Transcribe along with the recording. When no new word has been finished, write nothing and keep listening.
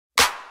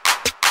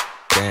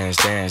Hey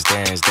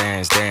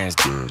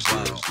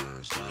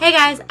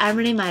guys, I'm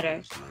Renee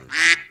Mytar.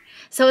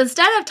 So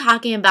instead of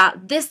talking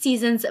about this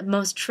season's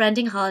most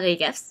trending holiday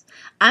gifts,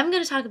 I'm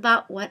going to talk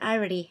about what I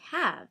already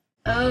have.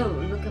 Oh,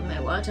 look at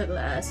my water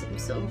glass. I'm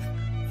so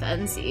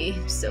fancy,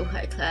 so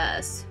high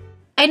class.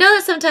 I know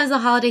that sometimes the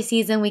holiday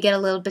season we get a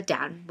little bit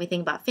down. We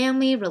think about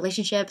family,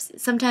 relationships,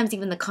 sometimes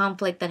even the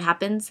conflict that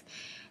happens.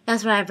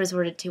 That's why I've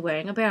resorted to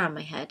wearing a bear on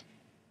my head,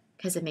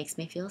 because it makes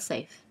me feel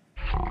safe.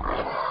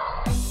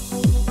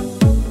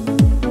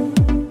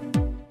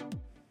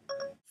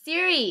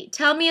 Siri,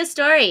 tell me a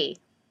story.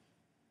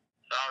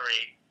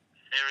 Sorry,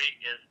 Siri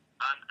is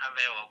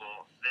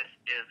unavailable. This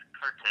is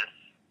Curtis.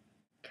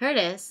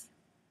 Curtis?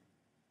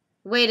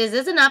 Wait, is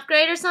this an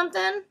upgrade or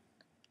something?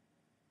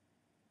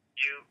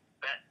 You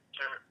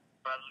better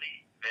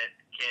believe it,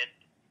 kid.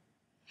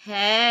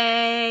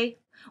 Hey,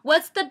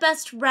 what's the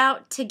best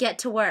route to get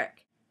to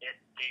work? It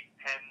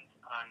depends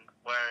on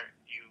where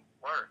you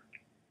work.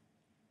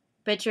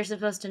 But you're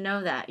supposed to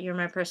know that. You're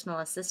my personal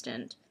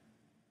assistant.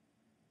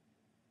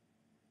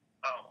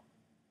 Oh,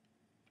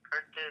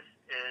 Curtis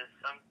is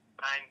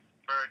sometimes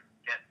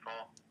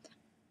forgetful.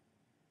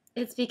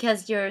 It's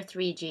because you're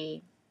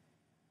 3G.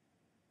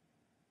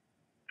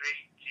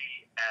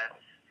 3GS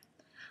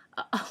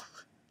Oh.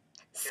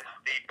 is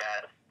the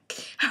best.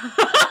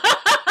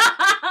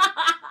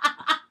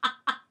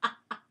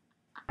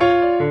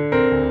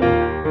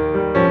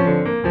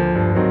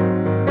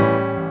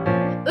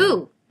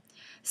 Ooh,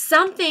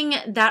 something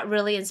that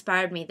really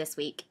inspired me this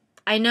week.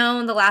 I know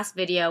in the last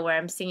video where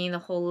I'm singing the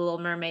whole Little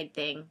Mermaid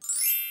thing,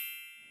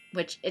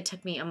 which it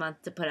took me a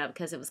month to put up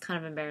because it was kind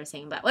of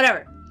embarrassing, but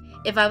whatever.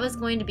 If I was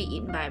going to be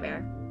eaten by a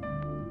bear,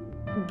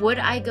 would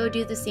I go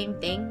do the same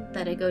thing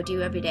that I go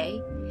do every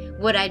day?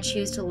 Would I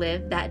choose to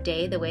live that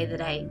day the way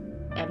that I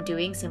am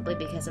doing simply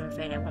because I'm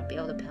afraid I won't be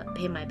able to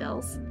pay my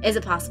bills? Is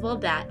it possible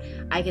that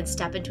I can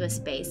step into a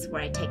space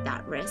where I take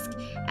that risk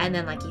and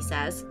then, like he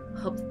says,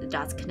 hope that the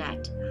dots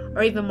connect?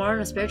 Or even more on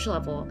a spiritual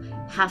level,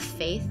 have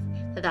faith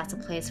that that's a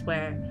place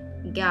where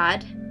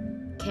God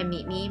can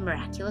meet me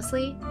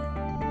miraculously?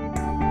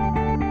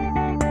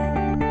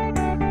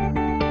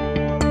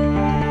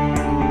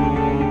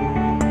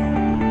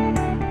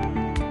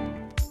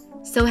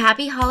 So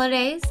happy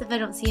holidays if I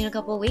don't see you in a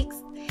couple of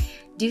weeks.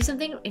 Do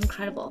something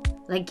incredible,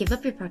 like give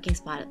up your parking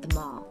spot at the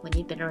mall when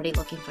you've been already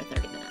looking for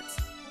 30 minutes.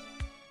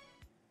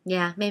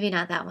 Yeah, maybe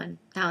not that one.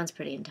 That one's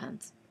pretty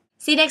intense.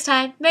 See you next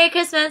time. Merry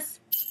Christmas!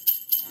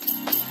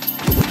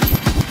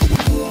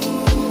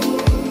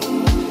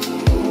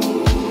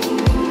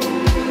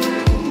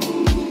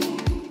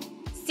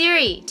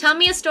 Siri, tell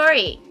me a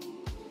story.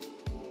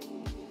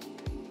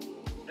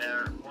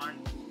 There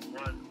once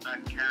was a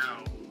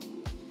cow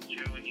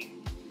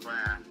chewing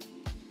grass.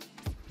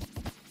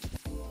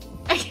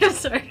 I'm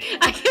sorry.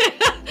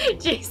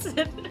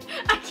 Jason.